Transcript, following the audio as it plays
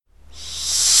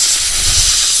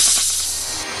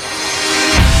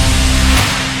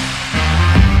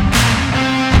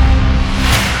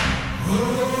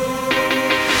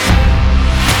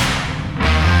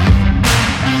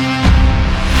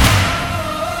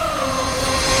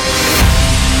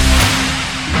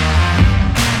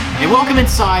Welcome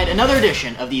inside another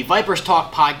edition of the Vipers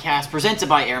Talk podcast presented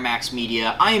by Air Max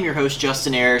Media. I am your host,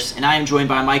 Justin Ayers, and I am joined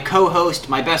by my co-host,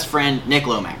 my best friend, Nick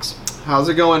Lomax. How's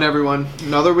it going, everyone?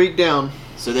 Another week down.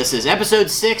 So this is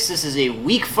episode 6. This is a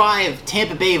Week 5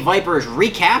 Tampa Bay Vipers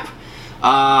recap,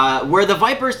 where the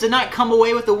Vipers did not come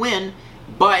away with a win,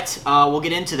 but we'll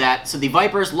get into that. So the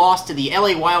Vipers lost to the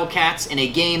LA Wildcats in a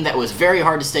game that was very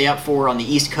hard to stay up for on the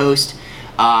East Coast.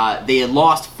 They had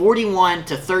lost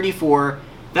 41-34.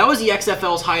 That was the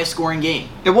XFL's highest scoring game.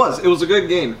 It was a good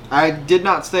game. I did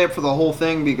not stay up for the whole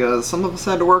thing because some of us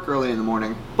had to work early in the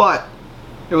morning. But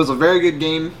it was a very good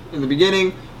game in the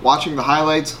beginning. Watching the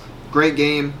highlights, great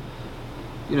game.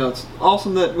 You know, it's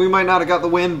awesome that we might not have got the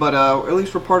win, but at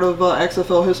least we're part of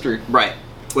XFL history. Right.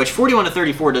 Which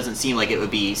 41-34 doesn't seem like it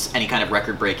would be any kind of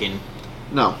record-breaking.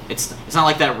 No. It's not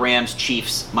like that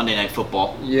Rams-Chiefs Monday Night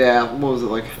Football. Yeah, what was it,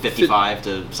 like 55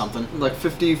 to something? Like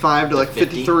 55 to like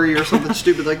 53 or something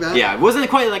stupid like that? Yeah, it wasn't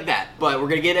quite like that, but we're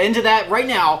going to get into that right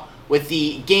now with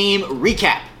the game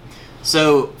recap.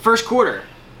 So, first quarter,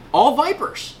 all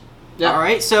Vipers. Yeah. All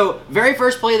right, so very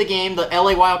first play of the game, the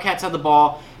LA Wildcats had the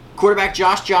ball. Quarterback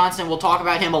Josh Johnson, we'll talk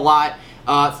about him a lot,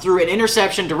 threw an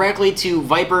interception directly to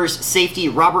Vipers safety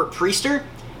Robert Priester,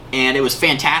 and it was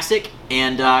fantastic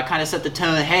and kind of set the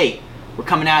tone. Hey, we're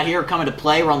coming out here, we're coming to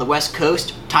play. We're on the West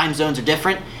Coast. Time zones are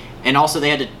different, and also they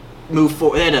had to move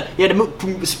forward. You had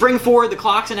to spring forward the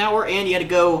clock's an hour, and you had to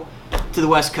go to the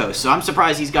West Coast. So I'm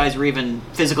surprised these guys were even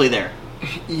physically there.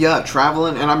 Yeah,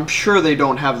 traveling, and I'm sure they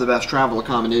don't have the best travel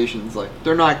accommodations. Like,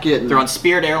 they're not getting... They're on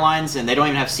Spirit Airlines, and they don't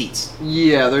even have seats.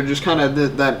 Yeah, they're just kind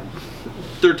of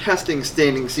they're testing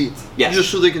standing seats. Yes.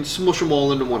 Just so they can smush them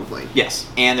all into one plane. Yes,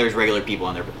 and there's regular people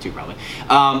on there too, probably.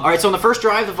 All right, so on the first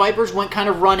drive, the Vipers went kind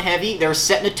of run heavy. They were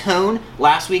setting a tone.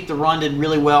 Last week, the run did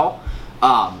really well.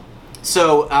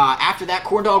 So after that,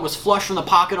 Corndog was flush from the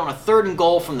pocket on a 3rd and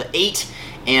goal from the 8,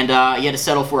 and he had to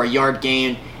settle for a yard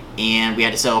gain, and we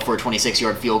had to settle for a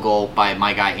 26-yard field goal by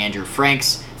my guy Andrew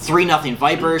Franks. 3-0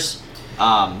 Vipers.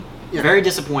 Very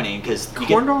disappointing because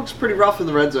Corndog's pretty rough in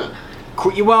the red zone.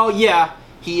 Well, yeah.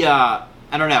 He, I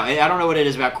don't know. I don't know what it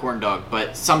is about Corndog,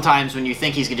 but sometimes when you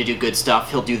think he's going to do good stuff,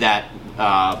 he'll do that,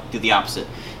 do the opposite.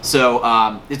 So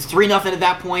it's 3-0 at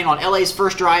that point. On LA's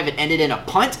first drive, it ended in a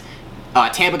punt.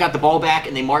 Tampa got the ball back,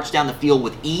 and they marched down the field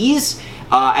with ease.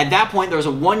 At that point, there was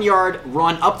a 1-yard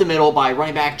run up the middle by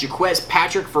running back Jaquez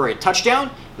Patrick for a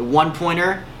touchdown. The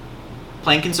one-pointer,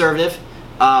 playing conservative.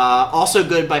 Also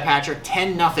good by Patrick,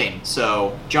 10-0.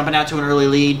 So jumping out to an early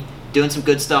lead, doing some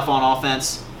good stuff on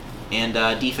offense. And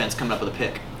defense coming up with a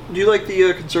pick. Do you like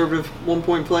the conservative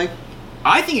 1-point play?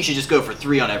 I think you should just go for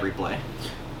 3 on every play.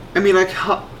 I mean, I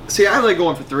like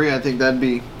going for 3. I think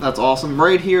that's awesome.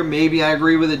 Right here, maybe I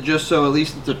agree with it, just so at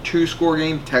least it's a 2-score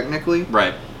game technically.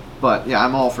 Right. But yeah,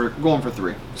 I'm all for going for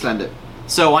 3. Send it.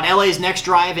 So on LA's next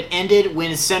drive, it ended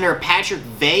when center Patrick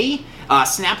Vey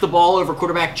snapped the ball over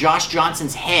quarterback Josh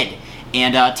Johnson's head,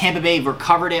 and Tampa Bay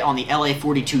recovered it on the LA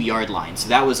 42-yard line. So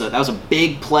that was a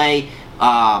big play.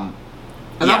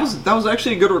 That was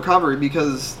actually a good recovery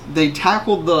because they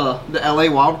tackled the LA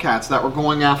Wildcats that were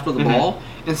going after the ball.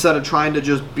 Instead of trying to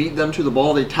just beat them to the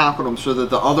ball, they tackled them so that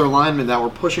the other linemen that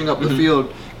were pushing up the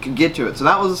field could get to it. So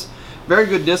that was very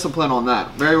good discipline on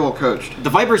that. Very well coached. The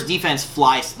Vipers' defense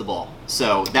flies to the ball.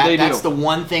 So that's the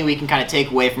one thing we can kind of take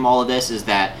away from all of this is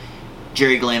that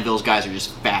Jerry Glanville's guys are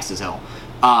just fast as hell.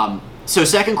 So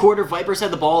second quarter, Vipers had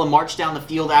the ball and marched down the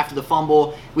field after the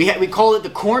fumble. We called it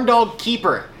the Corndog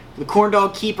Keeper. The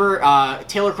Corndog Keeper,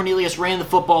 Taylor Cornelius ran the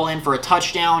football in for a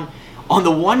touchdown. On the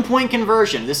 1-point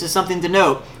conversion, this is something to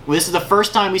note. This is the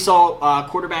first time we saw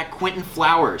quarterback Quentin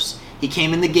Flowers. He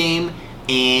came in the game,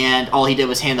 and all he did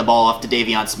was hand the ball off to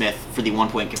Davion Smith for the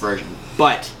 1-point conversion.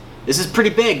 But this is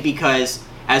pretty big because,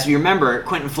 as we remember,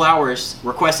 Quentin Flowers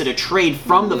requested a trade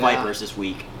from the Vipers this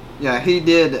week. Yeah, he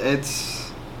did. It's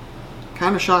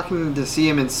kind of shocking to see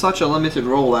him in such a limited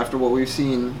role after what we've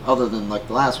seen other than like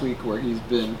the last week where he's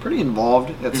been pretty involved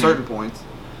at certain points.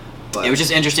 But it was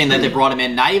just interesting that they brought him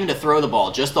in, not even to throw the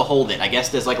ball, just to hold it. I guess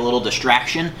there's like a little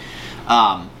distraction.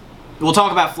 We'll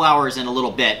talk about Flowers in a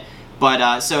little bit.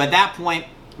 But so at that point,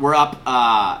 we're up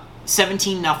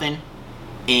 17-0.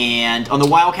 And on the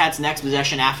Wildcats' next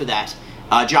possession after that,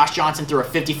 Josh Johnson threw a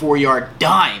 54-yard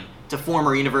dime to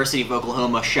former University of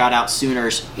Oklahoma shout-out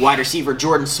Sooners wide receiver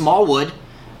Jordan Smallwood.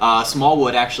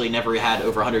 Smallwood actually never had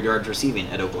over 100 yards receiving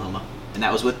at Oklahoma, and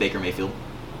that was with Baker Mayfield.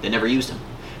 They never used him.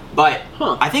 But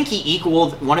I think he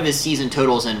equaled one of his season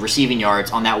totals in receiving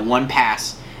yards on that one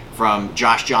pass from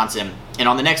Josh Johnson. And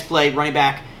on the next play, running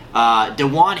back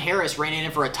DeJuan Harris ran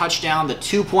in for a touchdown. The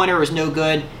 2-pointer was no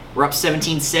good. We're up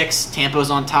 17-6.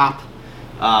 Tampa's on top.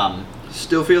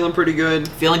 Still feeling pretty good.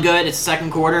 Feeling good. It's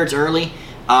second quarter. It's early.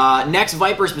 Next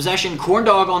Vipers possession,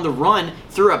 Corndog on the run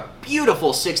threw a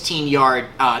beautiful 16-yard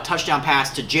touchdown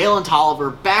pass to Jalen Tolliver,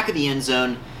 back of the end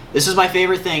zone. This is my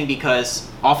favorite thing because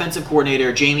offensive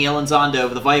coordinator Jamie Elizondo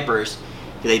of the Vipers,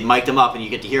 they mic'd him up and you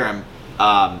get to hear him.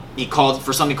 He called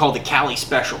for something called the Cali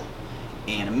Special.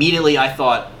 And immediately I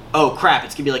thought, oh crap,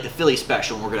 it's going to be like the Philly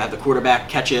Special and we're going to have the quarterback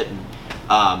catch it.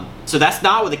 And, so that's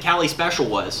not what the Cali Special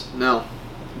was. No.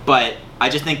 But I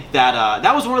just think that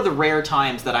that was one of the rare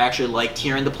times that I actually liked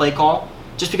hearing the play call,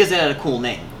 just because it had a cool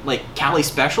name. Like Cali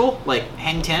Special, like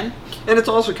Hang 10. And it's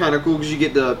also kind of cool because you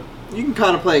can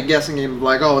kind of play a guessing game of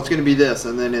like, oh, it's going to be this,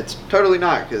 and then it's totally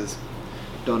not because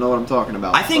don't know what I'm talking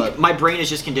about. I think my brain is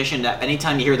just conditioned that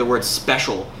anytime you hear the word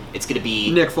special, it's going to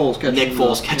be Nick Foles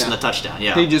catching the touchdown.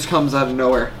 Yeah, he just comes out of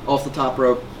nowhere, off the top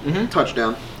rope,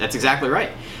 touchdown. That's exactly right.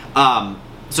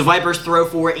 So Vipers throw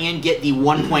for and get the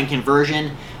 1-point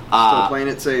conversion. Still playing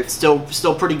it safe.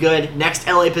 Still pretty good. Next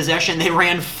LA possession, they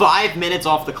ran 5 minutes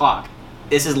off the clock.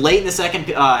 This is late in the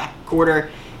second quarter,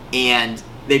 and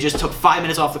they just took 5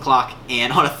 minutes off the clock.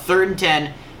 And on a 3rd and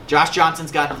 10, Josh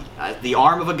Johnson's got the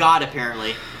arm of a god,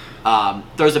 apparently.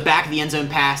 Throws a back of the end zone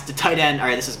pass to tight end. All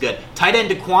right, this is good. Tight end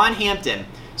DeQuan Hampton.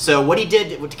 So what he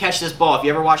did to catch this ball, if you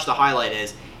ever watched the highlight,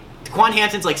 is DeQuan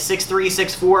Hampton's like 6'3",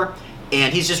 6'4",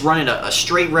 and he's just running a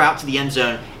straight route to the end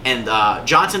zone. And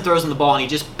Johnson throws him the ball, and he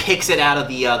just picks it out of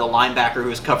the linebacker who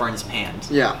was covering his hand.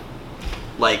 Yeah.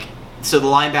 Like, so the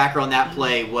linebacker on that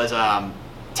play was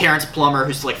Terrence Plummer,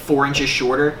 who's like 4 inches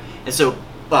shorter. And so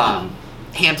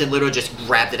Hampton literally just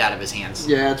grabbed it out of his hands.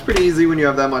 Yeah, it's pretty easy when you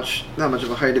have that much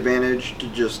of a height advantage to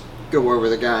just go over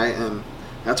the guy, and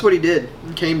that's what he did.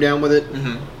 He came down with it.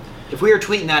 Mm-hmm. If we were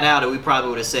tweeting that out, we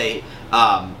probably would have said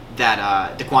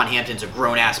that DeQuan Hampton's a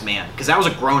grown-ass man, because that was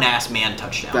a grown-ass man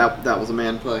touchdown. That was a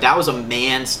man play. That was a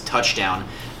man's touchdown.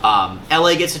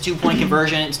 LA gets a 2-point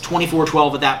conversion. It's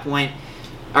 24-12 at that point.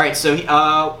 All right, so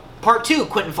part 2,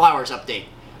 Quentin Flowers update.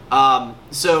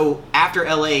 So after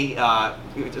LA,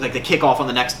 like the kickoff on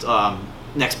the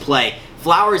next play,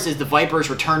 Flowers is the Vipers'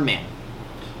 return man.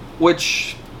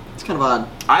 Which, it's kind of odd.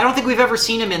 I don't think we've ever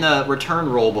seen him in a return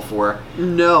role before.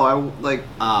 No,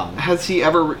 has he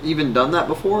ever even done that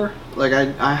before? Like,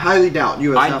 I highly doubt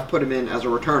USF put him in as a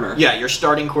returner. Yeah, your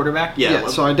starting quarterback? Yeah,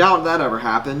 so I doubt that ever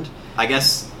happened. I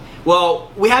guess,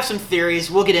 well, we have some theories.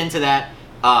 We'll get into that.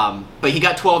 But he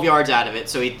got 12 yards out of it,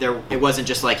 so it wasn't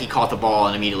just like he caught the ball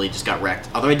and immediately just got wrecked.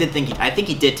 Although I think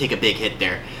he did take a big hit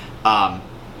there.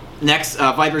 Next,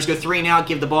 Vipers go 3 and out,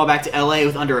 give the ball back to LA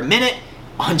with under a minute.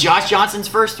 On Josh Johnson's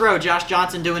first throw, Josh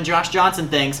Johnson doing Josh Johnson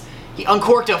things. He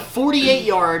uncorked a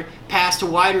 48-yard pass to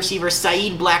wide receiver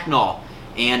Saeed Blacknall.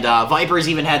 And Vipers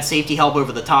even had safety help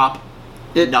over the top.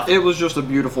 It was just a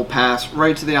beautiful pass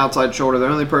right to the outside shoulder. The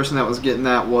only person that was getting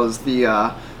that was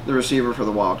the receiver for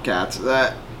the Wildcats.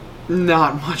 That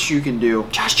not much you can do.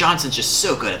 Josh Johnson's just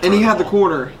so good at throwing. And he had the the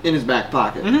corner in his back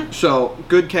pocket. Mm-hmm. So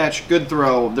good catch, good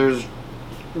throw.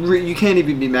 You can't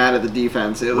even be mad at the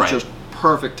defense. It was just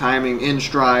perfect timing, in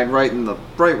stride, right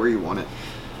where you want it.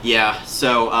 Yeah.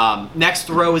 So next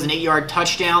throw was an 8-yard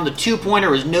touchdown. The 2-pointer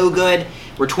was no good.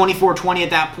 We're 24-20 at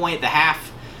that point at the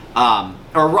half.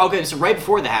 So right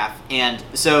before the half. And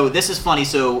so this is funny.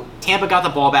 So Tampa got the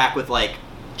ball back with like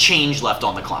change left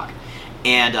on the clock,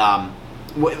 and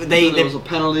there was a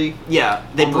penalty. Yeah,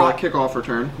 they brought a kickoff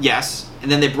return. Yes,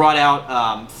 and then they brought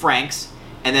out Franks,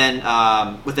 and then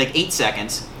with like 8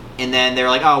 seconds, and then they were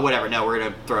like, oh whatever, no, we're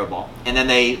gonna throw a ball, and then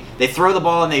they throw the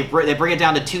ball and they bring it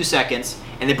down to 2 seconds,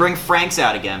 and they bring Franks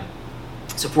out again.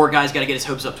 So poor guy's got to get his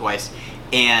hopes up twice,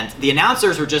 and the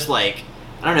announcers were just like,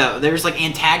 I don't know, they were just like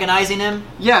antagonizing him.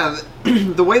 Yeah,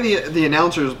 the way the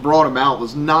announcers brought him out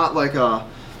was not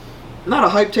a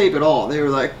hype tape at all. They were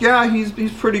like, yeah,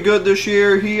 he's pretty good this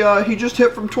year. He just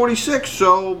hit from 26,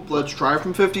 so let's try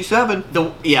from 57.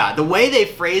 The way they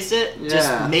phrased it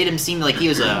just made him seem like he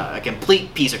was a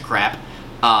complete piece of crap.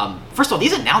 First of all,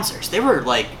 these announcers, they were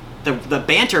like, the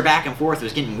banter back and forth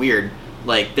was getting weird.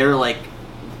 Like, they were like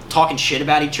talking shit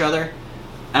about each other.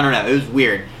 I don't know, it was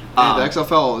weird. The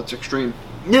XFL, it's extreme.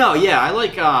 No, yeah, I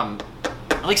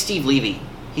like Steve Levy.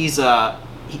 He's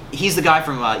the guy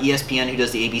from ESPN who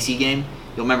does the ABC game.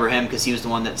 You'll remember him because he was the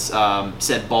one that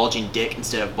said bulging dick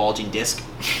instead of bulging disc.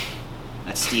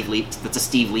 That's Steve Levy. That's a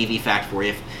Steve Levy fact for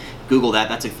you. Google that.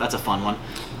 That's a fun one.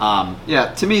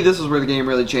 Yeah, to me, this is where the game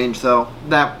really changed. Though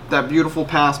that beautiful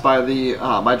pass by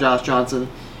Josh Johnson,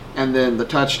 and then the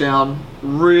touchdown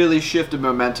really shifted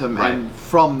momentum. Right. And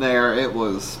from there, it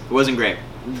wasn't great.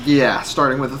 Yeah,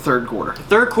 starting with the third quarter.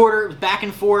 Third quarter, back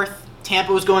and forth.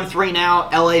 Tampa was going 3 and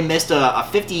out. LA missed a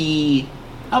 50.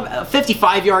 A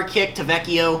 55-yard kick to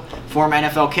Vecchio, former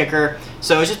NFL kicker.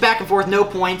 So it was just back and forth, no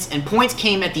points. And points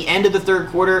came at the end of the third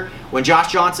quarter when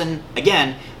Josh Johnson,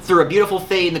 again, threw a beautiful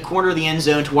fade in the corner of the end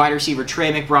zone to wide receiver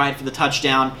Trey McBride for the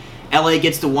touchdown. LA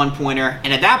gets the one-pointer.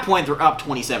 And at that point, they're up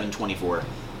 27-24.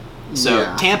 So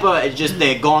Yeah. Tampa,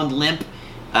 they had gone limp,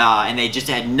 and they just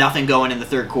had nothing going in the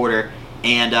third quarter.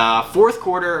 And fourth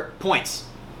quarter, points.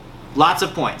 Lots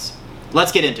of points.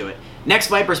 Let's get into it. Next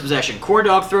Vipers possession. Corn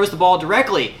Dog throws the ball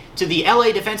directly to the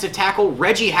LA defensive tackle,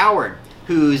 Reggie Howard,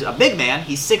 who's a big man.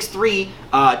 He's 6'3",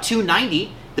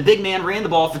 290. The big man ran the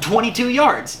ball for 22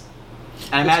 yards.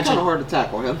 And It's kind of hard to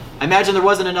tackle him. I imagine there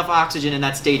wasn't enough oxygen in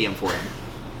that stadium for him.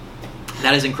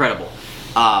 That is incredible.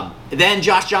 Then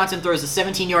Josh Johnson throws a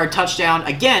 17-yard touchdown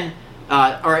again,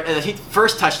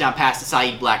 first touchdown pass to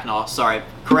Saeed Blacknall. Sorry,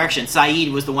 correction.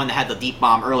 Saeed was the one that had the deep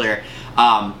bomb earlier.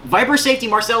 Viper safety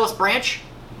Marcellus Branch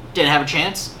didn't have a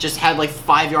chance. Just had like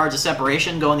 5 yards of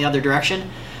separation going the other direction.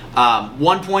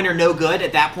 One-pointer, no good.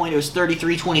 At that point, it was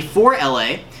 33-24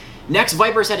 LA. Next,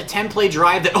 Vipers had a 10-play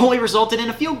drive that only resulted in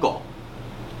a field goal.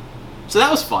 So that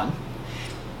was fun.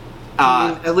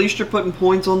 I mean, at least you're putting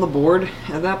points on the board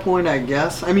at that point, I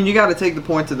guess. I mean, you got to take the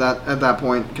points at that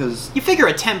point because You figure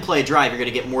a 10-play drive, you're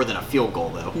going to get more than a field goal,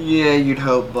 though. yeah, you'd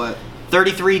hope, but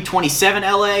 33-27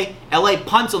 LA. LA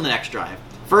punts on the next drive.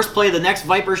 First play of the next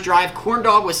Vipers drive, Corn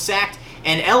Dog was sacked,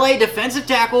 and LA defensive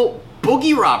tackle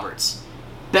Boogie Roberts,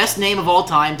 best name of all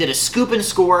time, did a scoop and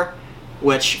score,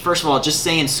 which, first of all, just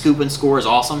saying scoop and score is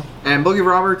awesome. and Boogie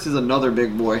Roberts is another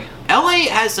big boy. LA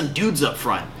has some dudes up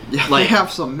front. Yeah, Like- they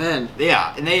have some men.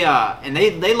 Yeah, and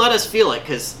they let us feel it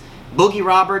because Boogie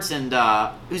Roberts and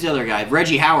who's the other guy?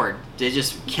 Reggie Howard. They're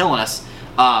just killing us.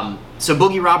 So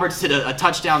Boogie Roberts did a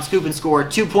touchdown scoop and score.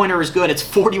 Two-pointer is good. It's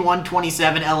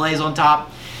 41-27. LA's on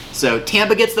top. So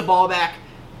Tampa gets the ball back.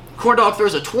 Corn Dog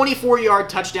throws a 24-yard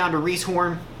touchdown to Reese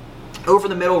Horn. Over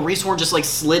the middle, Reese Horn just like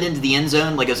slid into the end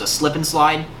zone like it was a slip and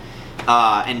slide.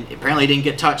 And apparently didn't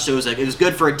get touched, so it was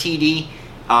good for a TD.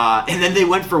 And then they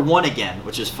went for one again,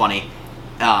 which is funny.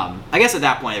 I guess at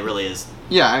that point it really is.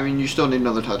 Yeah, I mean, you still need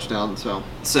another touchdown, so.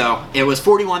 So it was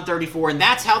 41-34, and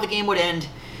that's how the game would end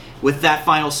with that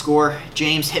final score.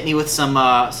 James, hit me with some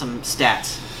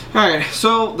stats. All right,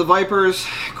 so the Vipers,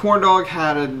 Corn Dog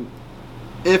had an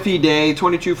iffy day,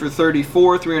 22 for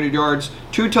 34, 300 yards,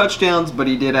 2 touchdowns, but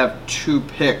he did have 2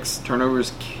 picks.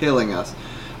 Turnovers killing us.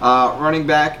 Running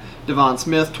back, Devon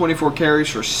Smith, 24 carries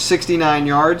for 69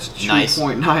 yards, Nice.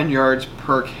 2.9 yards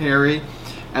per carry.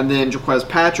 And then Jaquez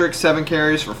Patrick, 7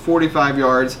 carries for 45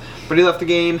 yards, but he left the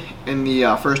game in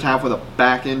the first half with a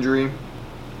back injury.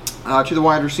 To the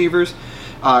wide receivers,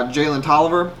 Jalen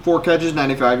Tolliver, 4 catches,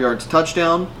 95 yards,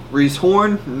 touchdown. Reese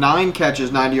Horn, 9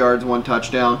 catches, 90 yards, 1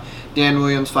 touchdown. Dan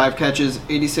Williams, 5 catches,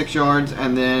 86 yards.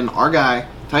 And then our guy,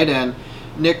 tight end,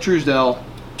 Nick Truesdell,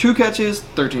 2 catches,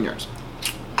 13 yards.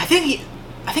 I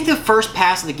think the first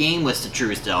pass of the game was to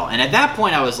Truesdell, and at that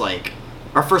point I was like,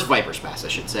 our first Vipers pass, I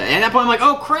should say. And at that point I'm like,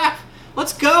 oh crap,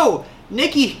 let's go,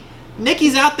 Nicky's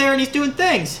out there and he's doing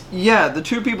things. Yeah, the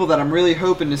 2 people that I'm really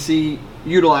hoping to see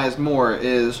utilized more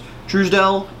is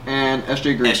Truesdell and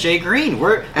SJ Green. SJ Green,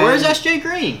 where's SJ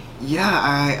Green? Yeah,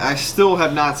 I still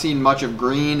have not seen much of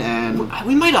Green, and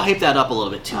We might have hyped that up a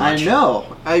little bit too I much. know.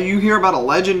 You hear about a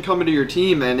legend coming to your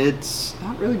team, and it's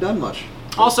not really done much.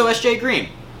 Also, SJ Green,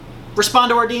 respond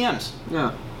to our DMs.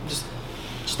 Yeah. Just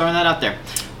throwing that out there.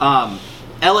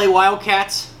 LA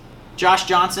Wildcats, Josh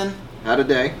Johnson, Had a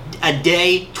day. a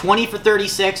day, 20 for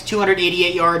 36,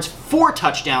 288 yards, 4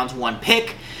 touchdowns, 1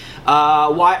 pick.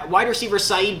 Wide receiver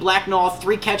Saeed Blacknall,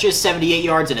 3 catches, 78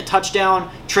 yards, and a touchdown.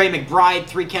 Trey McBride,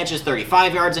 3 catches,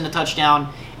 35 yards, and a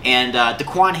touchdown. And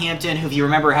Daquan Hampton, who, if you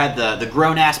remember, had the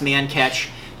grown-ass man catch,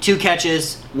 2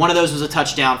 catches. One of those was a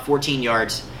touchdown, 14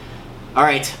 yards. All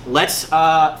right, let's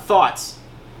thoughts.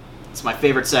 It's my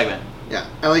favorite segment. Yeah.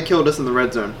 LA killed us in the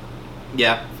red zone.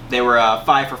 Yeah, they were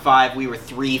 5 for 5. We were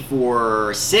 3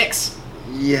 for 6.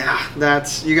 Yeah,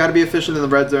 you got to be efficient in the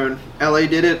red zone. LA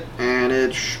did it, and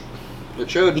it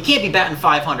showed. You can't be batting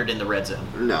 500 in the red zone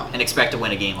No. and expect to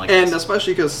win a game like And this.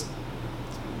 especially because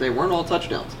they weren't all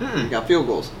touchdowns. Mm-mm. You got field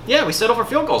goals. Yeah, we settle for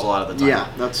field goals a lot of the time. Yeah,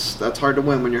 that's hard to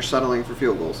win when you're settling for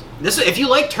field goals. If you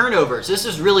like turnovers, this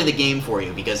is really the game for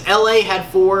you because LA had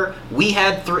 4, we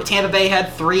had 3, Tampa Bay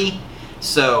had 3,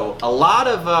 so a lot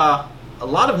of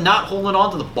not holding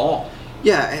on to the ball.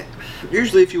 Yeah,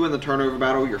 usually if you win the turnover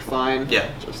battle, you're fine.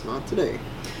 Yeah. Just not today.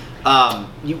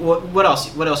 What else?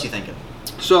 What else you thinking?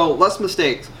 So less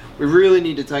mistakes. We really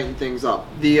need to tighten things up.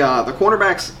 The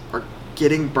cornerbacks are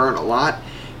getting burnt a lot,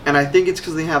 and I think it's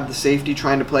because they have the safety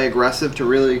trying to play aggressive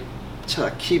to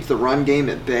keep the run game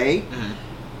at bay. Mm-hmm.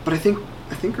 But I think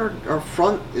I think our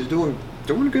front is doing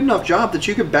a good enough job that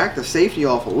you could back the safety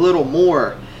off a little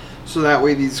more, so that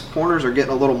way these corners are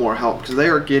getting a little more help because they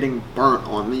are getting burnt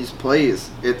on these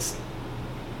plays. It's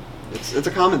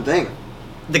a common thing.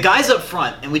 The guys up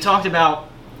front, and we talked about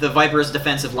the Vipers'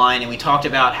 defensive line, and we talked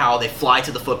about how they fly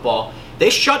to the football. They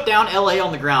shut down LA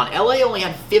on the ground. LA only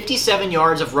had 57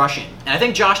 yards of rushing, and I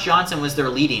think Josh Johnson was their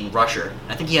leading rusher.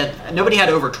 I think nobody had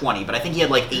over 20, but I think he had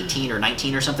like 18 or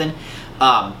 19 or something.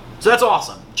 So that's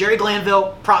awesome. Jerry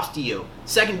Glanville, props to you.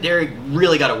 Secondary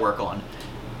really got to work on.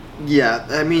 Yeah,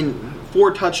 I mean,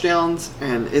 4 touchdowns,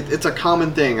 and it's a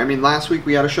common thing. I mean, last week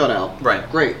we had a shutout. Right.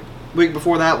 Great. Week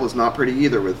before that was not pretty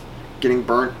either, with getting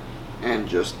burnt and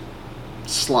just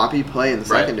sloppy play in the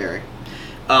secondary.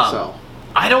 So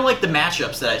I don't like the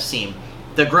matchups that I've seen.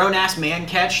 The grown-ass man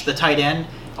catch, the tight end,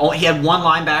 he had one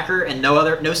linebacker and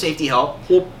no safety help.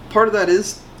 Well, part of that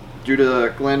is due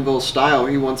to Glanville's style.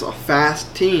 He wants a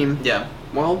fast team. Yeah.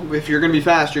 Well, if you're going to be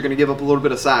fast, you're going to give up a little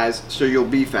bit of size, so you'll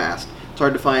be fast. It's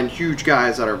hard to find huge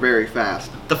guys that are very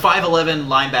fast. The 5'11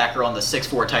 linebacker on the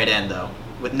 6'4 tight end, though,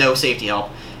 with no safety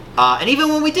help. And even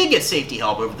when we did get safety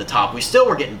help over the top, we still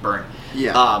were getting burnt.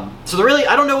 Yeah. So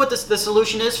I don't know what the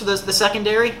solution is for the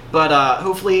secondary, but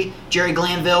hopefully Jerry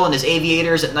Glanville and his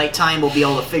aviators at nighttime will be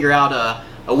able to figure out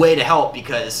a way to help,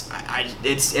 because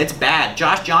it's bad.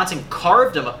 Josh Johnson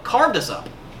carved us up.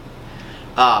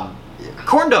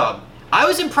 Corn Dog. I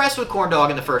was impressed with Corn Dog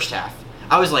in the first half.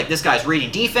 I was like, this guy's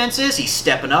reading defenses. He's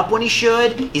stepping up when he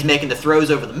should. He's making the throws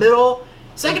over the middle.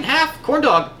 Second half, Corn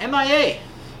Dog, MIA.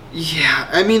 Yeah,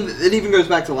 I mean, it even goes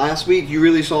back to last week. You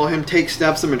really saw him take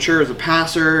steps and mature as a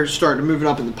passer, start moving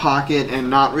up in the pocket, and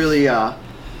not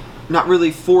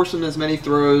really forcing as many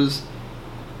throws.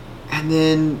 And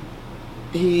then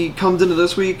he comes into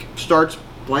this week, starts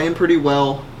playing pretty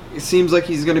well. It seems like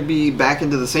he's going to be back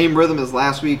into the same rhythm as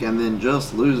last week, and then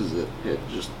just loses it. It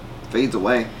just fades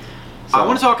away. So. I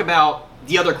want to talk about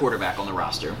the other quarterback on the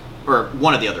roster, or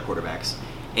one of the other quarterbacks.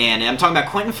 And I'm talking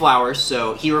about Quentin Flowers.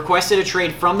 So he requested a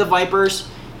trade from the Vipers.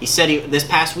 He said this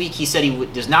past week he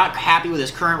was not happy with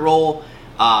his current role.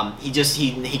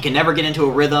 He can never get into a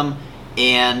rhythm.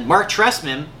 And Mark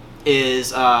Trestman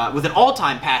is with an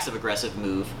all-time passive-aggressive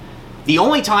move. The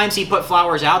only times he put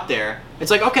Flowers out there,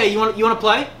 it's like, okay, you want to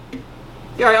play?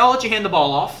 Yeah, all right, I'll let you hand the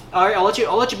ball off. All right, I'll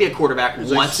let you be a quarterback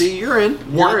once. Like, see, you're in.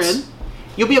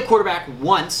 You'll be a quarterback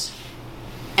once,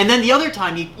 and then the other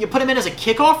time you put him in as a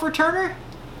kickoff returner.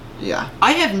 Yeah.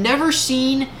 I have never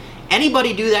seen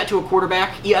anybody do that to a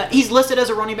quarterback. Yeah, he's listed as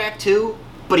a running back too,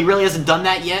 but he really hasn't done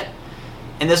that yet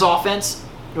in this offense,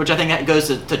 which I think that goes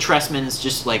to Trestman's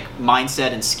just like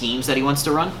mindset and schemes that he wants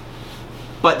to run.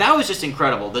 But that was just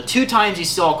incredible. The 2 times he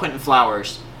saw Quentin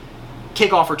Flowers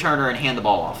kickoff returner and hand the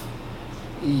ball off.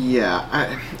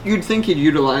 Yeah, you'd think he'd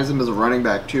utilize him as a running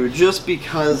back too, just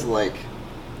because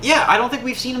Yeah, I don't think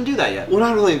we've seen him do that yet. Well,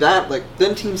 not only that,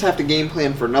 then teams have to game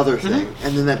plan for another thing,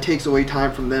 and then that takes away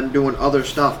time from them doing other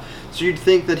stuff. So you'd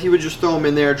think that he would just throw him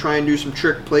in there, try and do some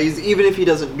trick plays, even if he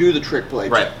doesn't do the trick play.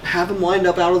 Right. Just have him lined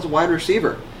up out as a wide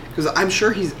receiver, because I'm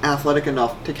sure he's athletic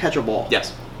enough to catch a ball.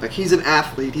 Yes. He's an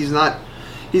athlete. He's not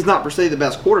per se the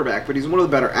best quarterback, but he's one of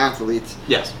the better athletes.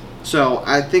 Yes. So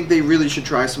I think they really should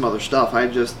try some other stuff.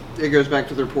 It goes back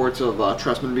to the reports of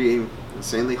Trestman being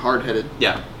insanely hard-headed.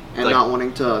 Yeah. And not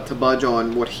wanting to budge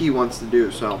on what he wants to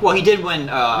do. So well, he did win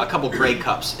a couple Grey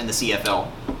Cups in the CFL,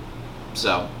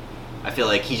 so I feel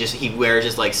like he wears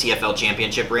his CFL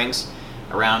championship rings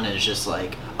around, and it's just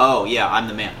like, oh yeah, I'm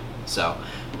the man. So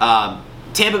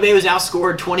Tampa Bay was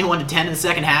outscored 21-10 in the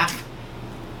second half.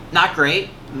 Not great.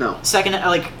 No. Second,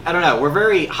 I don't know. We're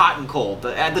very hot and cold.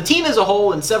 The team as a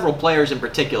whole, and several players in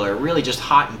particular, really just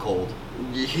hot and cold.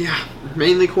 Yeah,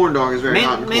 mainly Corn Dog is very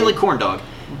hot and cold. Mainly Corn Dog.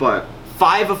 But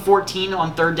 5 of 14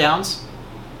 on third downs.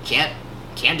 Can't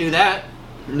do that.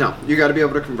 No, you got to be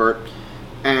able to convert.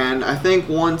 And I think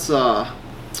once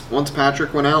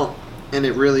Patrick went out, and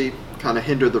it really kind of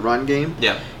hindered the run game.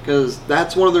 Yeah. Because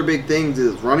that's one of their big things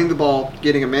is running the ball,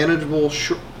 getting a manageable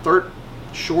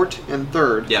short and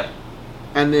third. Yeah.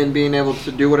 And then being able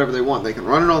to do whatever they want. They can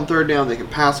run it on third down, they can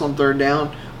pass on third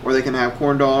down, or they can have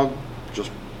Corn Dog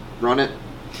just run it,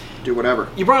 do whatever.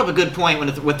 You brought up a good point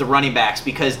with the running backs,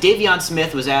 because Davion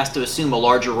Smith was asked to assume a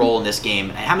larger role in this game.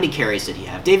 And how many carries did he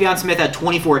have? Davion Smith had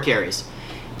 24 carries.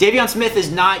 Davion Smith is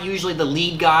not usually the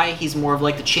lead guy. He's more of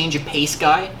the change of pace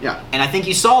guy. Yeah. And I think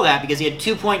you saw that because he had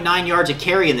 2.9 yards a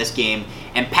carry in this game,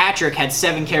 and Patrick had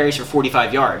 7 carries for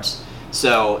 45 yards.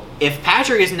 So if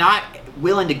Patrick is not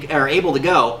willing to or able to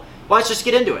go, well, let's just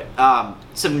get into it.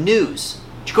 Some news.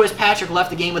 Jaquez Patrick left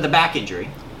the game with a back injury.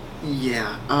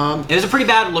 Yeah. It was a pretty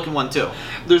bad looking one too.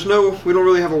 We don't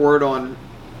really have a word on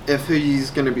if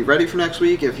he's going to be ready for next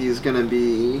week, if he's going to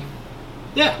be...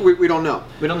 Yeah. We don't know.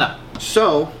 We don't know.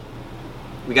 So...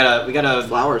 We gotta...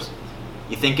 Flowers.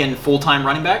 You thinking full-time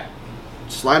running back?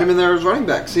 Slide him in there as running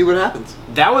back. See what happens.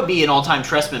 That would be an all-time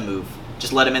Trestman move.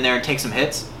 Just let him in there and take some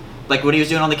hits. Like what he was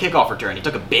doing on the kickoff return. He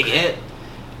took a big hit.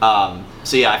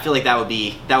 So yeah, I feel like that would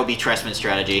be Trestman's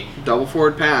strategy. Double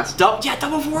forward pass.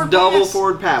 Double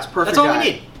forward pass. Perfect. That's all we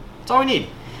need. That's all we need.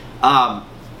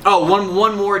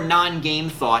 One more non-game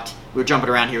thought. We're jumping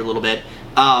around here a little bit.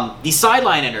 These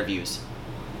sideline interviews,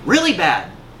 really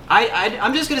bad.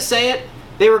 I'm just gonna say it.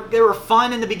 They were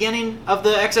fun in the beginning of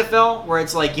the XFL, where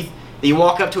it's like you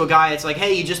walk up to a guy, it's like,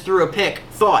 hey, you just threw a pick.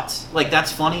 Thoughts? Like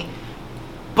that's funny.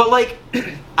 But like,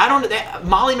 I don't know.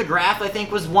 Molly McGrath, I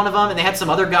think, was one of them, and they had some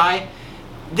other guy.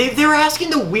 They were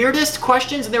asking the weirdest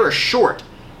questions, and they were short.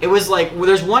 It was like, well,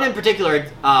 there's one in particular.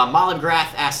 Molly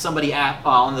McGrath asked somebody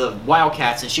on the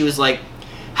Wildcats, and she was like,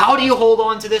 "How do you hold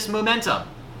on to this momentum?"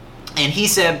 And he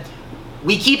said,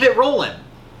 "We keep it rolling."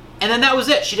 And then that was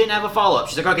it. She didn't have a follow-up.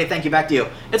 She's like, "Okay, thank you, back to you."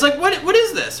 It's like, what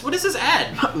is this? What is this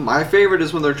ad? My favorite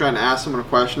is when they're trying to ask someone a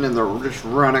question and they're just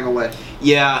running away.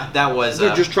 Yeah, that was...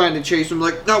 They're just trying to chase them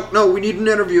like, no, we need an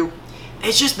interview.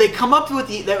 It's just, they come up with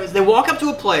they walk up to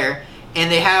a player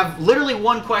and they have literally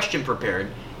one question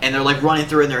prepared. And they're like running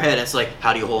through in their head. It's like,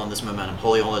 how do you hold on this momentum?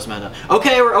 Hold this momentum.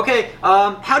 Okay.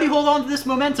 How do you hold on to this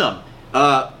momentum?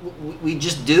 We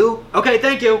just do. Okay,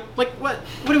 thank you. Like, what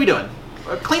are we doing?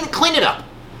 Clean it up.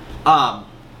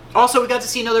 Also, we got to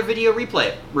see another video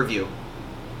replay review.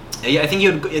 I think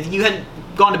you had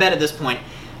gone to bed at this point.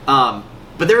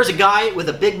 But there was a guy with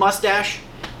a big mustache.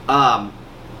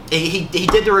 He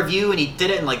did the review and he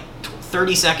did it in like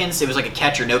 30 seconds. It was like a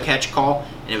catch or no catch call,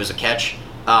 and it was a catch.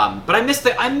 But I missed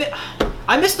the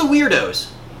weirdos.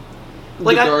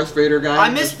 Like the Darth Vader guy. I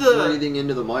missed the breathing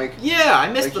into the mic. Yeah,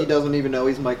 I missed he doesn't even know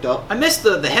he's mic'd up. I missed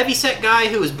the heavyset guy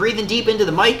who was breathing deep into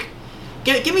the mic.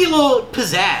 Give me a little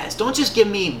pizzazz. Don't just give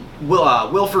me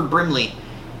Wilford Brimley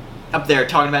up there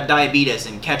talking about diabetes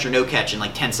and catch or no catch in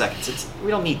like 10 seconds. We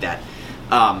don't need that.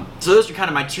 So those are kind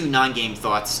of my two non-game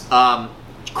thoughts.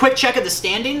 Quick check of the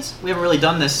standings. We haven't really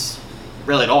done this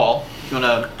really at all. You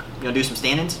wanna do some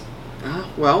standings?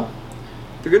 Well,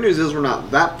 the good news is we're not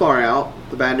that far out.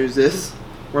 The bad news is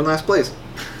we're in last place.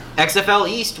 XFL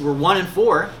East, we're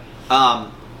 1-4.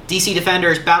 DC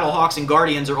Defenders, Battlehawks, and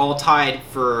Guardians are all tied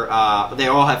for. They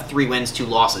all have 3 wins, 2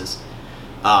 losses.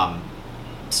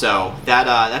 So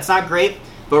that's not great.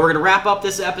 But we're gonna wrap up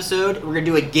this episode. We're gonna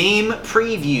do a game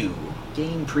preview.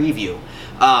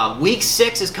 Week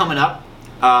 6 is coming up.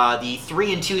 The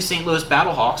 3-2 St. Louis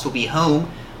Battlehawks will be home,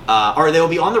 or they will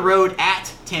be on the road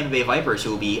at Tampa Bay Vipers,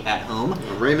 who will be at home.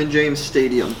 Raymond James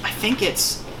Stadium. I think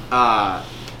it's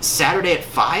Saturday at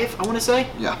 5. I want to say.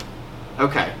 Yeah.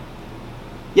 Okay.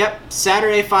 Yep,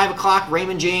 Saturday, 5 o'clock,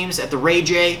 Raymond James at the Ray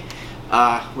J,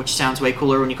 which sounds way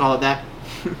cooler when you call it that.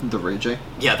 The Ray J?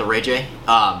 Yeah, the Ray J.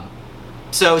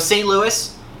 So St.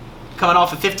 Louis, coming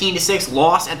off a 15-6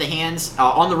 loss at the hands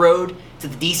on the road to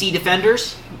the DC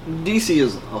Defenders. DC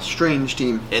is a strange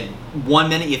team. At 1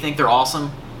 minute you think they're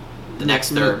awesome, the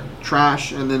next they're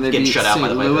trash, and then they getting beat shut out by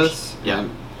St. the Louis. Yeah.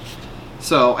 And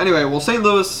so anyway, well, St.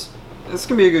 Louis, it's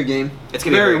gonna be a good game. It's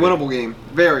gonna be a very very winnable game.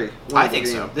 Very winnable I think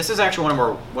game. so. This is actually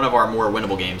one of our more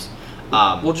winnable games.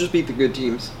 We'll just beat the good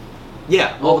teams.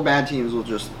 Yeah. All the bad teams will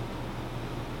just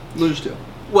lose to.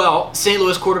 Well, St.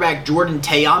 Louis quarterback Jordan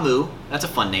Teamu, that's a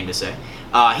fun name to say.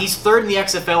 He's 3rd in the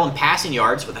XFL in passing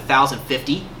yards with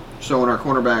 1,050. So when our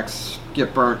cornerbacks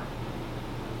get burnt,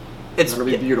 it's gonna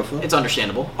be beautiful. It's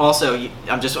understandable. Also,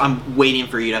 I'm waiting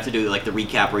for you to have to do like the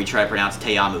recap where you try to pronounce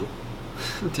Teamu.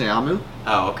 Teamu?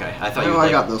 Oh, okay. I thought you. I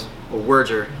got this. Well,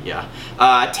 words are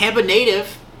Tampa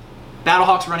native,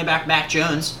 Battlehawks running back Mac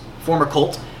Jones, former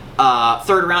Colt,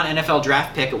 3rd round NFL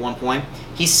draft pick at one point.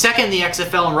 He's 2nd in the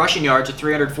XFL in rushing yards at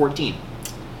 314.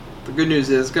 The good news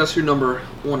is, guess who number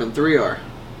 1 and 3 are?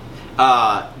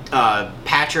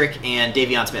 Patrick and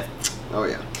Davion Smith. Oh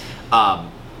yeah.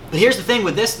 But here's the thing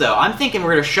with this though. I'm thinking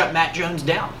we're gonna shut Matt Jones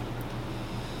down.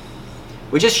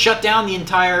 We just shut down the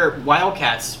entire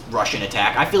Wildcats rushing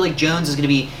attack. I feel like Jones is going to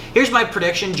be... Here's my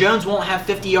prediction. Jones won't have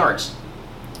 50 yards.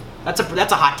 That's a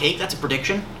hot take. That's a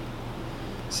prediction.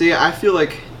 See, I feel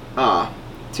like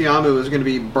Teamu is going to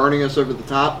be burning us over the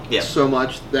top so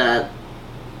much that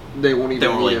they won't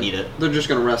even need it. They're just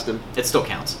going to rest him. It still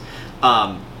counts.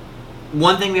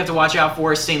 One thing we have to watch out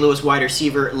for is St. Louis wide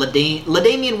receiver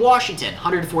LaDamian Washington,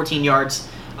 114 yards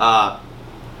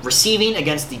receiving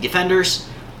against the Defenders.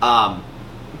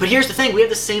 But here's the thing, we have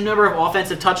the same number of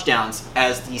offensive touchdowns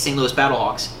as the St. Louis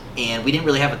Battlehawks, and we didn't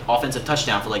really have an offensive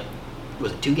touchdown for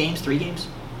 2 games, 3 games?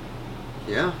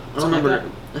 Yeah, I don't remember.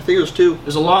 I think it was 2. It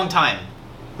was a long time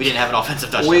we didn't have an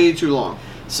offensive touchdown. Way too long.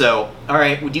 So, all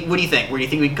right, what do you think? Where do you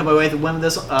think we can come away with a win on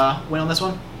this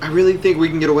one? I really think we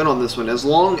can get a win on this one, as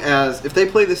long as if they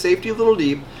play the safety a little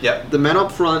deep, Yep. the men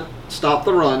up front stop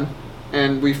the run,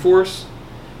 and we force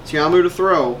Tiamu to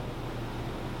throw.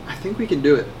 I think we can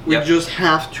do it. We Yep. just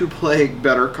have to play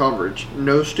better coverage.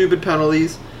 No stupid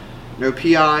penalties, no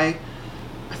PI.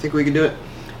 I think we can do it.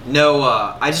 No,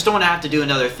 I just don't want to have to do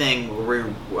another thing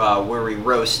where we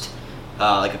roast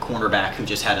like a cornerback who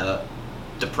just had a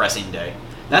depressing day.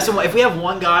 That's the one. If we have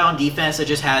one guy on defense that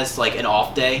just has like an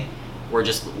off day, or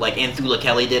just like Anthula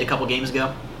Kelly did a couple games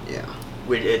ago, Yeah.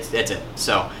 it's it.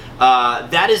 So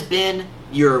that has been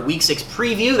your Week 6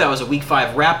 preview. That was a Week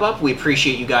 5 wrap up. We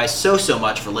appreciate you guys so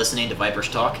much for listening to Vipers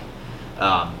Talk.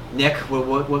 Nick,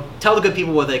 tell the good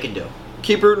people what they can do.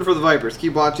 Keep rooting for the Vipers.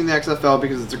 Keep watching the XFL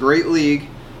because it's a great league.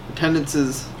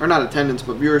 Attendances, or not attendance,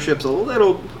 but viewership's a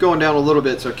little going down a little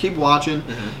bit. So keep watching,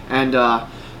 and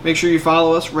make sure you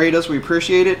follow us, rate us. We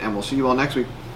appreciate it, and we'll see you all next week.